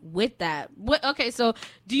weight with that. Okay, so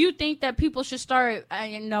do you think that people should start?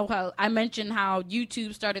 I know how I mentioned how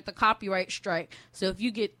YouTube started the copyright strike. So if you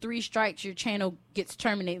get 3 strikes, your channel gets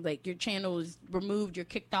terminated. Like your channel is removed, you're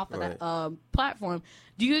kicked off of that platform.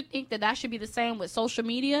 Do you think that should be the same with social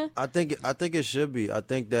media? I think it should be. I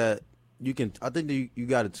think that you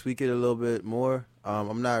got to tweak it a little bit more.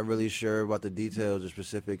 I'm not really sure about the details or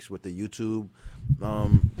specifics with the YouTube.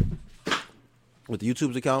 With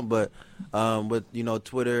YouTube's account, but with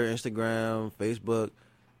Twitter, Instagram, Facebook,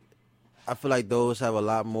 I feel like those have a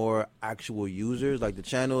lot more actual users. Like the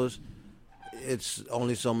channels, it's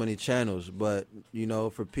only so many channels, but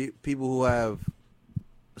for people who have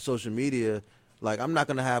social media, like I'm not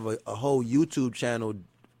gonna have a whole YouTube channel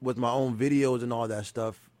with my own videos and all that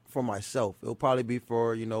stuff for myself. It'll probably be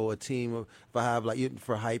for a team of, if I have like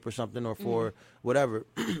for hype or something or for whatever.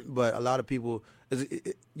 But a lot of people,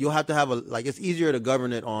 you'll have to have it's easier to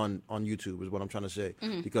govern it on YouTube is what I'm trying to say,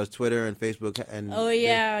 because Twitter and Facebook and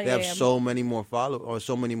they have so many more followers or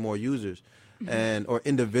so many more users and or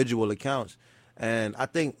individual accounts. And I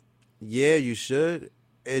think you should.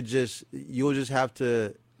 You'll just have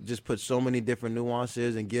to just put so many different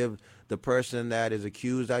nuances and give the person that is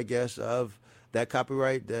accused, I guess, of that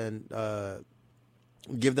copyright, then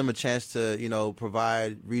give them a chance to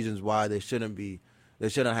provide reasons why they shouldn't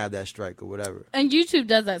have that strike or whatever. And YouTube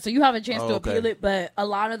does that, so you have a chance to appeal it. But a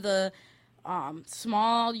lot of the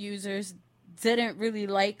small users didn't really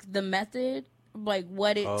like the method, like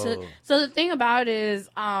what it took. So the thing about it is,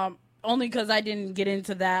 only because I didn't get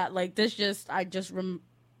into that, like this, I just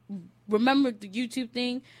remembered the YouTube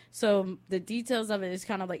thing. So the details of it is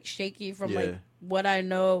kind of like shaky from like what I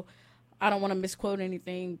know. I don't want to misquote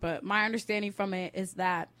anything, but my understanding from it is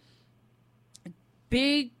that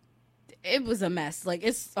it was a mess. Like,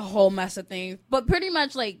 it's a whole mess of things. But pretty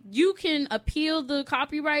much, like, you can appeal the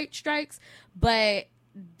copyright strikes, but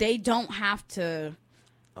they don't have to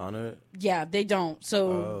honor it. Yeah, they don't.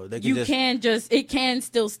 So it can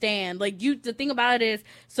still stand. Like, the thing about it is,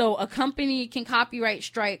 so a company can copyright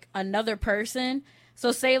strike another person.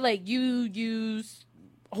 So say, like, you use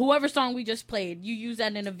whoever song we just played, you use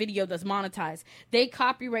that in a video that's monetized. They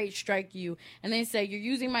copyright strike you, and they say, you're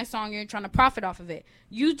using my song, you're trying to profit off of it.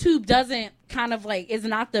 YouTube doesn't is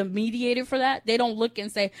not the mediator for that. They don't look and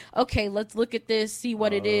say, okay, let's look at this, see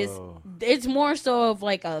what it is. It's more so of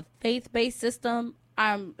like a faith-based system,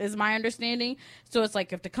 is my understanding. So it's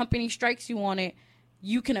like if the company strikes you on it,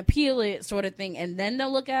 you can appeal it sort of thing, and then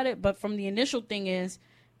they'll look at it. But from the initial thing is,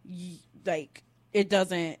 it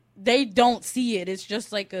doesn't, they don't see it. It's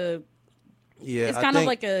just like it's kind of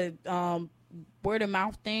like a word of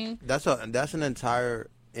mouth thing. That's an entire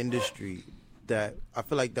industry that I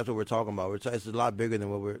feel like that's what we're talking about. It's a lot bigger than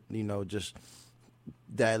what we're, just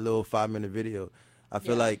that little 5-minute video. I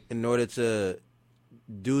feel like in order to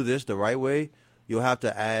do this the right way, you'll have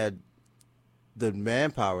to add the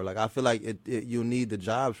manpower. Like, I feel like you'll need the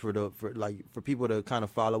jobs for people to kind of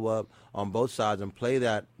follow up on both sides and play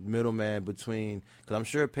that middleman between, because I'm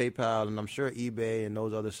sure PayPal and I'm sure eBay and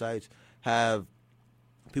those other sites have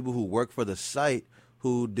people who work for the site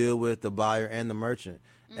who deal with the buyer and the merchant.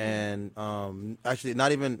 And actually,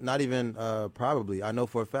 not even probably, I know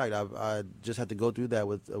for a fact, I just had to go through that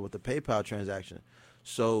with the PayPal transaction.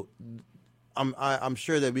 So I'm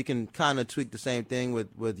sure that we can kind of tweak the same thing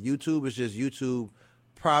with YouTube. It's just YouTube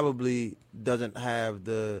probably doesn't have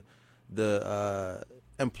the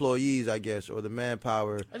employees, I guess, or the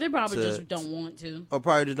manpower. Or they probably just don't want to. Or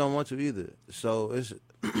probably just don't want to either. So it's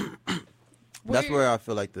that's where I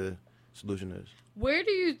feel like the solution is. Where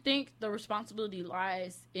do you think the responsibility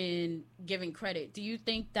lies in giving credit? Do you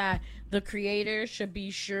think that the creator should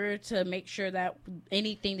be sure to make sure that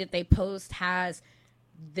anything that they post has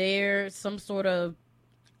there's some sort of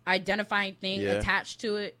identifying thing attached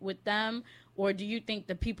to it with them? Or do you think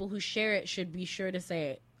the people who share it should be sure to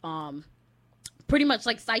say it? Pretty much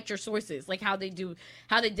like cite your sources, like how they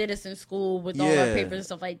did us in school with all our papers and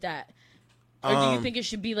stuff like that. Or do you think it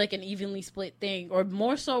should be like an evenly split thing, or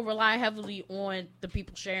more so rely heavily on the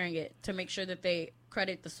people sharing it to make sure that they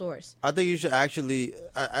credit the source? I think you should actually,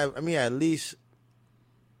 I mean, at least,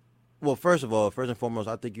 well, first and foremost,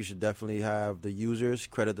 I think you should definitely have the users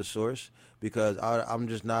credit the source, because I'm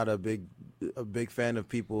just not a big fan of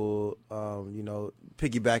people,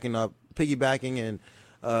 piggybacking and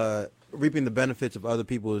reaping the benefits of other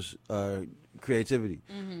people's creativity.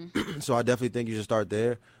 So I definitely think you should start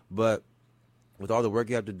there. But with all the work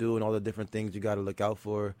you have to do and all the different things you got to look out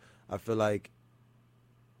for, I feel like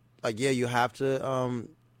you have to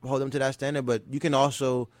hold them to that standard. But you can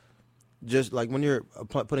also just, like, when you're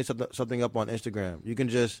putting something up on Instagram, you can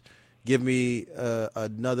just, give me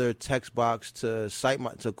another text box to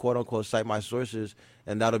quote unquote cite my sources,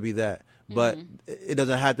 and that'll be that. But it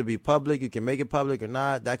doesn't have to be public. You can make it public or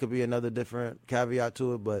not. That could be another different caveat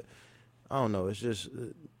to it. But I don't know. It's just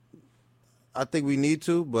I think we need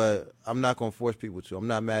to, but I'm not gonna force people to. I'm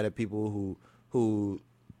not mad at people who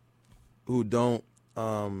don't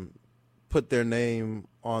put their name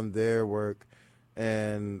on their work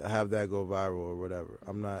and have that go viral or whatever.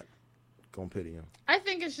 I'm not gonna pity them. I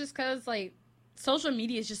think it's just because like social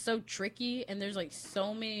media is just so tricky, and there's like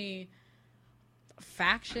so many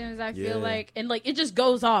factions, I feel like, and like it just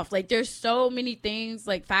goes off. Like there's so many things,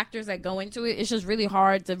 like factors that go into it. It's just really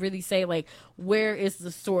hard to really say like where is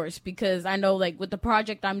the source, because I know like with the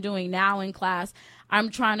project I'm doing now in class,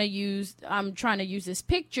 I'm trying to use this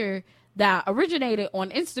picture that originated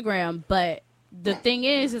on Instagram, but the thing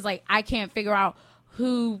is like I can't figure out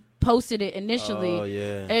who posted it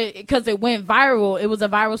initially because it went viral. It was a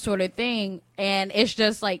viral sort of thing, and it's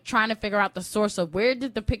just like trying to figure out the source of where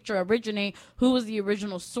did the picture originate, who was the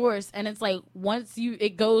original source. And it's like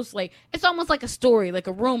it goes like it's almost like a story, like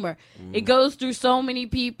a rumor. It goes through so many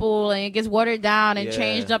people and it gets watered down and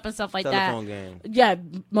changed up and stuff like Telephone that. Game. Yeah,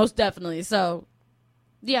 most definitely. So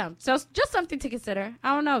yeah, so just something to consider.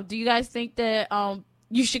 I don't know, do you guys think that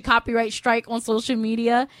you should copyright strike on social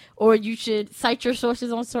media, or you should cite your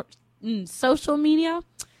sources on social media?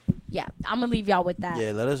 Yeah, I'm gonna leave y'all with that.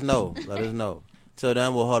 Yeah, let us know. Till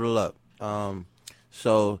then, we'll huddle up.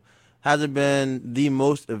 So hasn't been the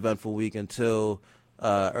most eventful week until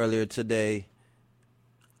earlier today.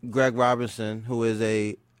 Greg Robinson, who is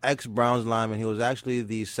a ex-Browns lineman, he was actually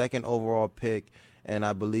the second overall pick, and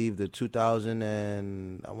I believe the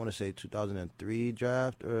 2003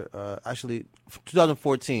 draft, or actually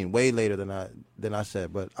 2014, way later than I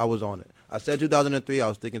said, but I was on it. I said 2003, I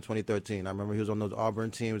was thinking 2013. I remember he was on those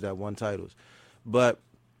Auburn teams that won titles. But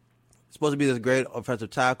supposed to be this great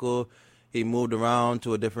offensive tackle. He moved around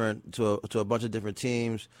to a bunch of different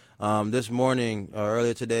teams. This morning,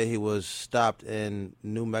 earlier today, he was stopped in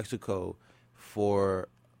New Mexico for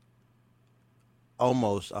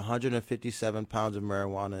almost 157 pounds of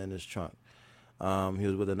marijuana in his trunk. He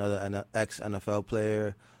was with another ex-NFL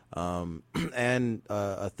player and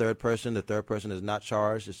a third person. The third person is not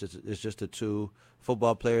charged. It's just the two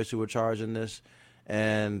football players who were charged in this.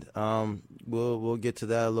 And we'll get to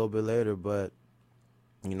that a little bit later. But,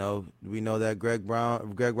 you know, we know that Greg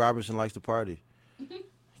Robinson likes to party.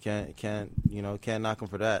 Can't knock him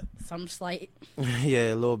for that. Some slight.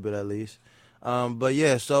 Yeah, a little bit at least. But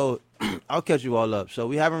yeah, so I'll catch you all up. So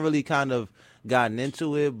we haven't really kind of gotten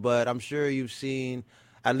into it, but I'm sure you've seen,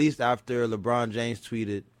 at least after LeBron James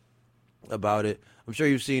tweeted about it, I'm sure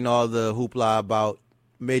you've seen all the hoopla about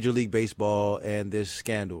Major League Baseball and this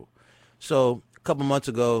scandal. So a couple months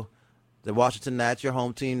ago, the Washington Nats, your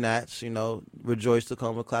home team Nats, rejoice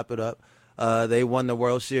Tacoma, clap it up. They won the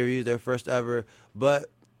World Series, their first ever, but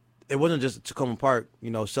it wasn't just Tacoma Park,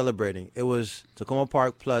 celebrating. It was Tacoma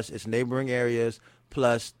Park plus its neighboring areas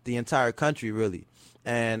plus the entire country, really,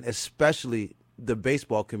 and especially the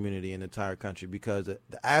baseball community in the entire country, because the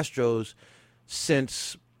Astros,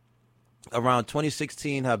 since around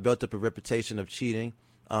 2016, have built up a reputation of cheating,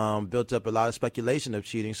 built up a lot of speculation of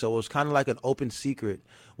cheating. So it was kind of like an open secret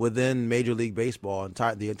within Major League Baseball,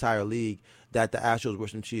 the entire league, that the Astros were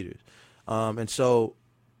some cheaters. And so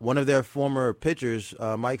one of their former pitchers,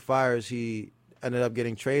 Mike Fiers, he ended up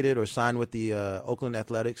getting traded or signed with the Oakland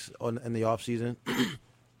Athletics in the offseason.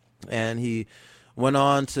 And he went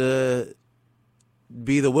on to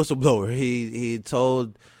be the whistleblower. He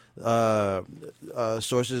told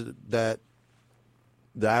sources that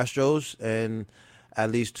the Astros, and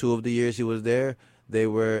at least 2 of the years he was there,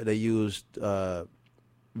 they used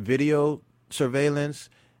video surveillance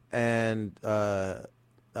and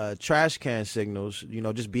trash can signals,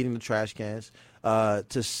 just beating the trash cans,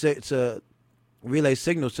 to relay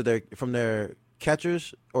signals from their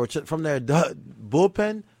catchers or from their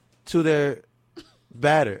bullpen to their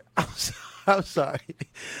batter. I'm sorry.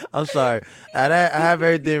 I have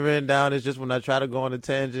everything written down. It's just when I try to go on a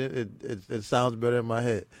tangent, it sounds better in my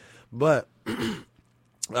head. But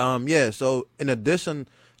so in addition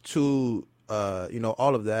to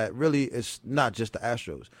all of that, really, it's not just the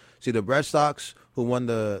Astros. See, the Red Sox, who won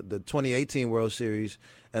the 2018 World Series,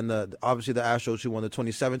 and obviously the Astros, who won the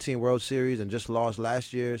 2017 World Series and just lost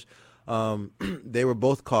last year's, they were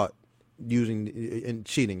both caught cheating and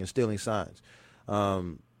stealing signs.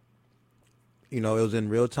 It was in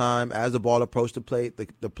real time. As the ball approached the plate,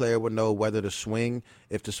 the player would know whether to swing,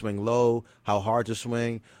 if to swing low, how hard to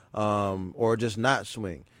swing, or just not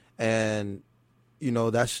swing. And,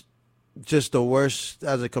 that's just the worst.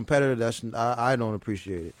 As a competitor, I don't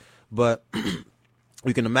appreciate it. but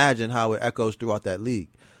you can imagine how it echoes throughout that league.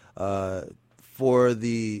 For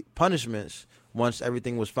the punishments, once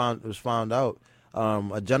everything was found out,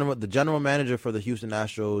 the general manager for the Houston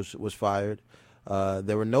Astros was fired.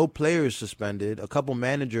 There were no players suspended. A couple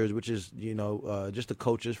managers, which is just the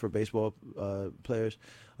coaches for baseball players,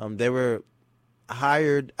 they were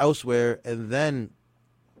hired elsewhere and then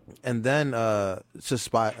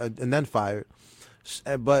fired.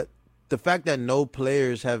 But the fact that no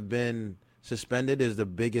players have been suspended is the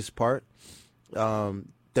biggest part.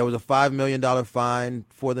 There was a $5 million fine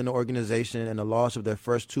for the organization and the loss of their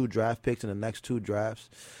first 2 draft picks in the next 2 drafts.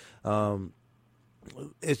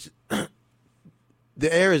 It's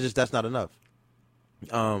the air is just that's not enough.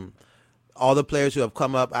 All the players who have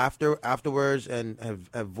come up afterwards and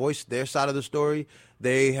have voiced their side of the story,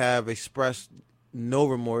 they have expressed no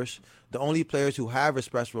remorse. The only players who have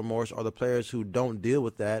expressed remorse are the players who don't deal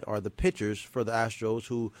with that, are the pitchers for the Astros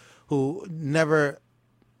who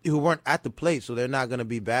weren't at the plate, so they're not going to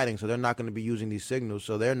be batting, so they're not going to be using these signals,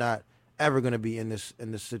 so they're not ever going to be in this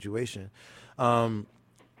situation.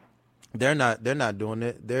 They're not doing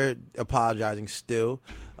it. They're apologizing still.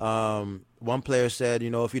 One player said,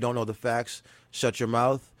 if you don't know the facts, shut your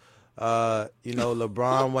mouth.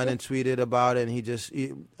 LeBron went and tweeted about it,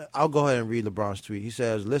 and I'll go ahead and read LeBron's tweet. He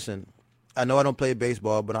says, "Listen, I know I don't play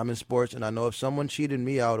baseball, but I'm in sports, and I know if someone cheated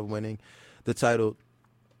me out of winning the title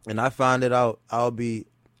and I find it out, I'll be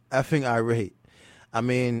effing irate. I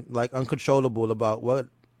mean, like uncontrollable about what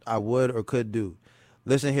I would or could do.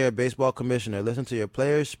 Listen here, baseball commissioner. Listen to your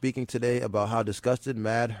players speaking today about how disgusted,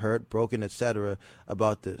 mad, hurt, broken, etc.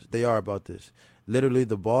 about this. They are about this. Literally,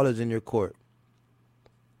 the ball is in your court,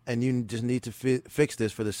 and you just need to fix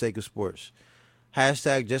this for the sake of sports.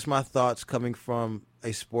 Hashtag just my thoughts coming from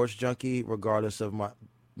a sports junkie, regardless of my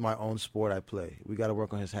own sport I play." We got to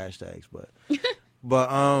work on his hashtags, but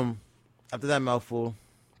after that mouthful,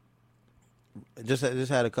 just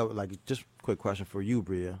had a couple just quick question for you,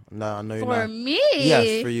 Bria. No, I know you're not. For me?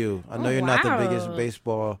 Yes, for you. I know you're not the biggest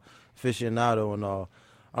baseball aficionado and all.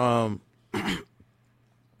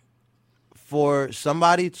 For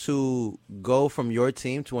somebody to go from your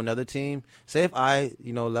team to another team, say if I,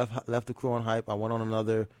 left the crew on Hype, I went on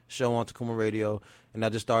another show on Tacoma Radio, and I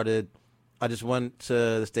just went to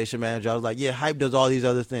the station manager. I was like, yeah, Hype does all these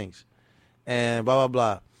other things, and blah, blah,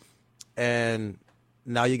 blah. And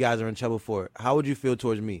now you guys are in trouble for it. How would you feel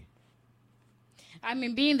towards me? I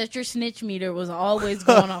mean, being that your snitch meter was always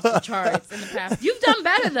going off the charts in the past, you've done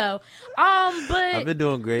better though. But I've been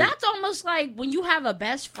doing great. That's almost like when you have a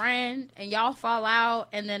best friend and y'all fall out,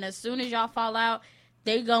 and then as soon as y'all fall out,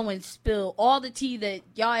 they go and spill all the tea that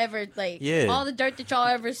y'all ever all the dirt that y'all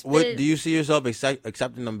ever spilled. What do you see yourself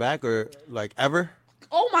accepting them back or ever?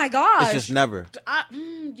 Oh my gosh! It's just never. Let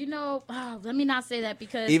me not say that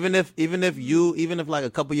because even if like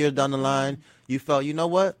a couple years down the line, you felt, you know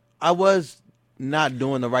what, I was not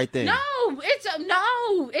doing the right thing. You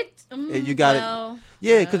got it.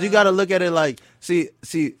 Yeah, because you got to look at it like, see.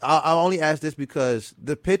 I'll only ask this because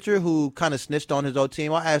the pitcher who kind of snitched on his own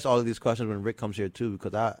team. I'll ask all of these questions when Rick comes here too,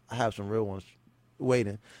 because I have some real ones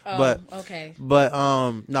waiting. Oh, but okay. But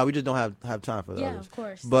no, we just don't have time for those. Yeah, of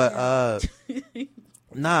course. But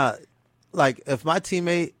nah, like if my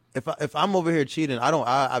teammate. If I'm over here cheating,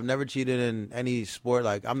 I've never cheated in any sport.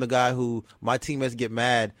 Like I'm the guy who my teammates get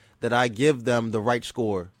mad that I give them the right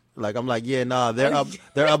score. Like I'm like, yeah, nah, they're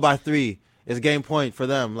up by 3. It's game point for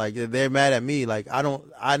them. Like they're mad at me. Like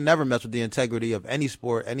I never mess with the integrity of any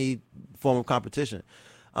sport, any form of competition.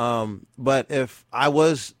 But if I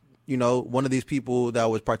was, one of these people that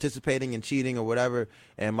was participating in cheating or whatever,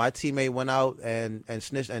 and my teammate went out and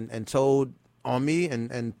snitched and told on me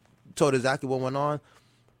and told exactly what went on,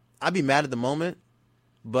 I'd be mad at the moment,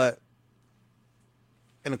 but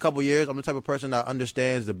in a couple years, I'm the type of person that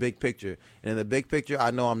understands the big picture. And in the big picture,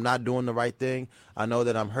 I know I'm not doing the right thing. I know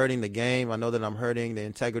that I'm hurting the game. I know that I'm hurting the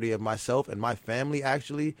integrity of myself and my family,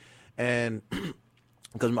 actually. And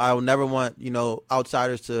because I would never want,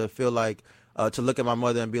 outsiders to feel like, to look at my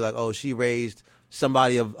mother and be like, oh, she raised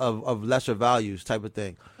somebody of lesser values type of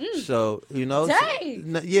thing. So,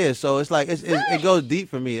 yeah, so it's like, it goes deep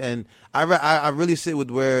for me. And I really sit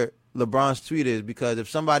with where LeBron's tweet is, because if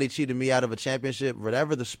somebody cheated me out of a championship,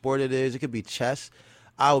 whatever the sport it is, it could be chess,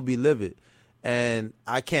 I would be livid. And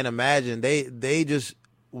I can't imagine. They just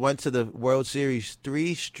went to the World Series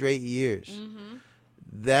 3 straight years. Mm-hmm.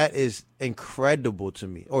 That is incredible to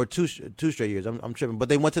me. Or two straight years. I'm tripping. But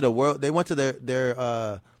they went to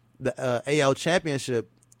the AL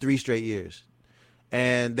championship 3 straight years.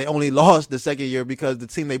 And they only lost the second year because the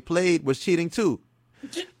team they played was cheating too.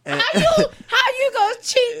 And, how you gonna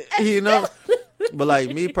cheat? But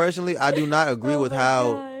like me personally, I do not agree with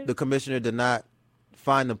how the commissioner did not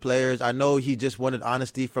find the players. I know he just wanted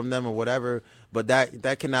honesty from them or whatever, but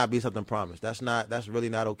that cannot be something promised. That's really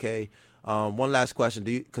not okay. One last question,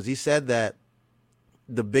 because he said that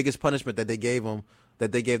the biggest punishment that they gave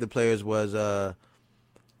the players was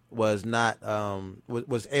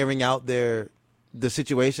airing out the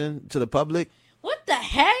situation to the public. What the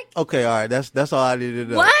heck? Okay, all right, that's all I needed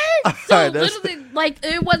to know. What? So right, literally, like,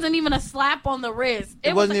 it wasn't even a slap on the wrist.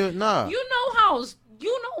 It wasn't even, nah. You know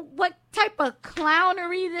what type of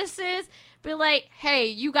clownery this is? Be like, hey,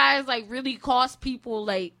 you guys, like, really cost people,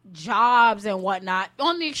 like, jobs and whatnot.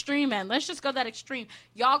 On the extreme end. Let's just go that extreme.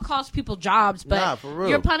 Y'all cost people jobs, but for real.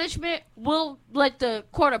 Your punishment will let the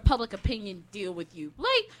court of public opinion deal with you.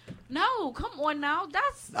 Like, no, come on now.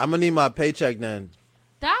 I'm going to need my paycheck then.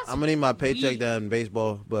 I'm going to need my paycheck then in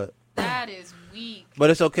baseball, but. That is weak. But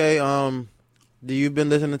it's okay. You've been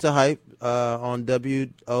listening to Hype on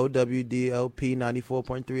WOWDLP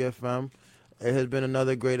 94.3 FM. It has been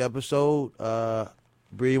another great episode.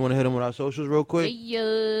 Bree, you want to hit them with our socials real quick?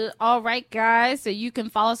 Yeah. All right, guys. So you can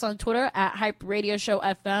follow us on Twitter at Hype Radio Show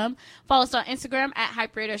FM. Follow us on Instagram at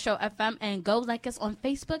Hype Radio Show FM. And go like us on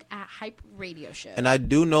Facebook at Hype Radio Show. And I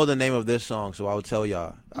do know the name of this song, so I'll tell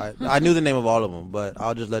y'all. I knew the name of all of them, but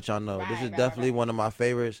I'll just let y'all know. This is definitely one of my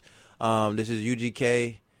favorites. This is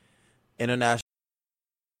UGK International.